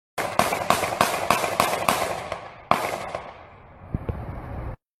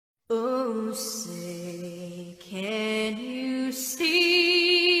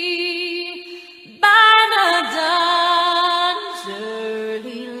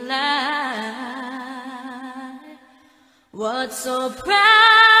what so proudly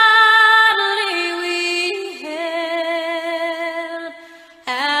we hailed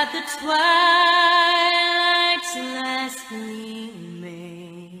at the twilight's last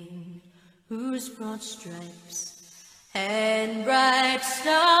gleaming, whose broad stripes and bright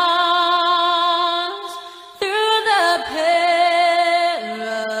stars through the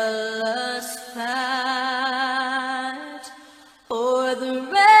perilous fight o'er the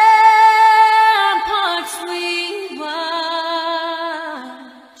ramparts we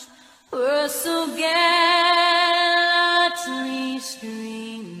watched were so gallantly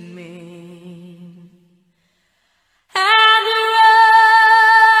streaming. And the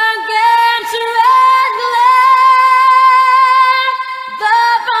rugged red glare, the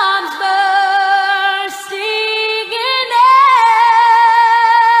bombs bursting in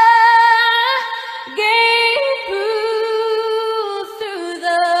air, gave proof through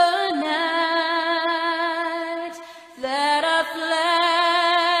the night that our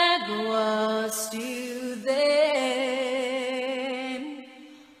flag was still there.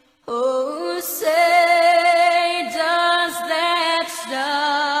 Oh, say does that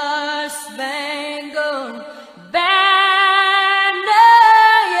star-spangled banner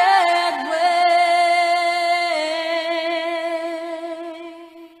yet wave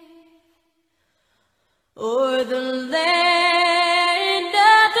o'er the land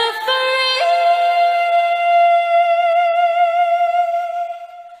of the free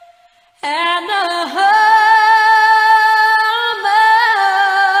and the home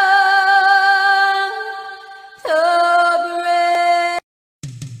of the brave?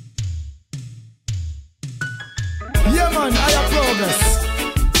 Yeah man, higher progress.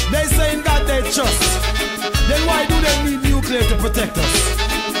 They say in God they trust. Then why do they need nuclear to protect us?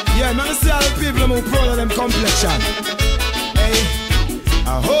 Yeah man, I see all the people who proud of them complexion. Hey,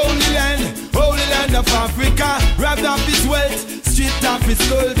 a holy land of Africa, wrapped up its wealth, stripped off its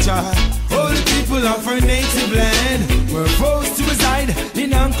culture. All the people of our native land were forced to reside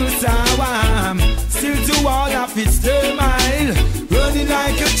in Uncle Sawam, still to all of its turmoil, running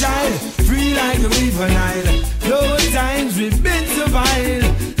like a child, free like the river Nile. Those times we've been so vile.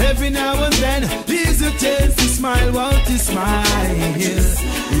 Every now and then there's a chance to smile, won't you smile?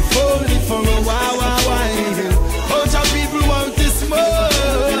 If only for a while. Oh, some people want to smile.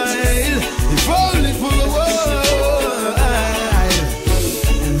 If only for a while.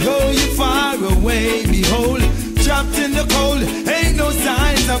 And though you're far away, behold, trapped in the cold, ain't no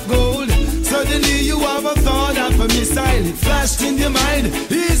signs of gold. Suddenly you have a thought of a missile. It flashed in your mind.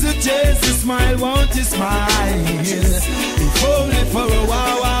 Here's a chance to smile, won't you smile? If only for a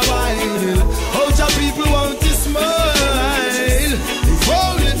while. Oh, some people want to smile. If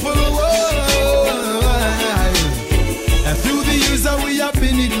only for a while. And through the years that we have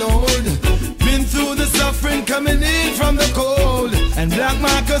been ignored, been through the suffering coming in from the cold. And Black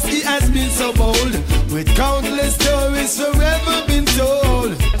Marcus, he has been so bold, with countless stories forever been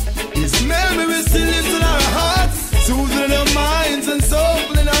told. His memory still lives in our hearts, soothing our minds and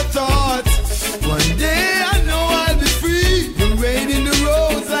softening our thoughts. One day I know I'll be free, parading the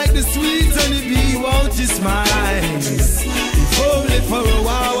roads like the sweet honeybee. Won't you smile? If only for a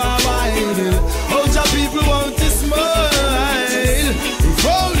while. Oh, some people want to smile. If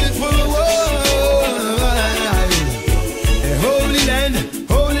only for a while. A holy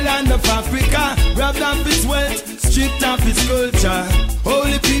land of Africa, wrapped up its wealth, stripped off its culture.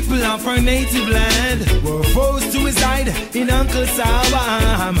 Holy people of our native land were forced to reside in Uncle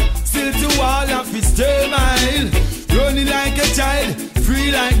Sawam, still to all of its turmoil, running like a child,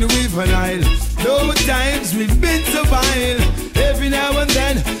 free like the river Nile. Though times we've been so vile, every now and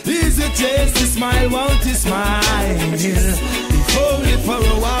then there's a chance to smile, won't you smile? If only for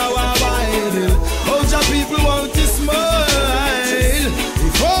a while. Oh, some people want to smile.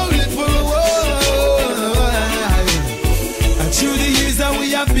 If only for a while. And through the years that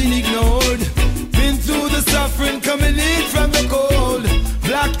we have been ignored, been through the suffering coming in from the cold.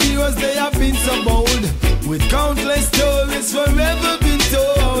 Black heroes, they have been so bold, with countless stories forever been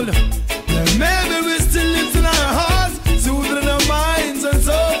told. Their memories still lives in our hearts, soothing our minds and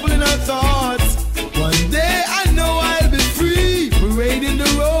softening our thoughts. One day I know I'll be free, parading the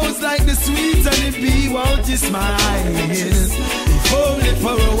roads like the sweet honeybee. Won't you smile? If only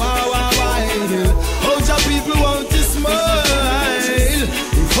for a while. Oh, some people want to smile.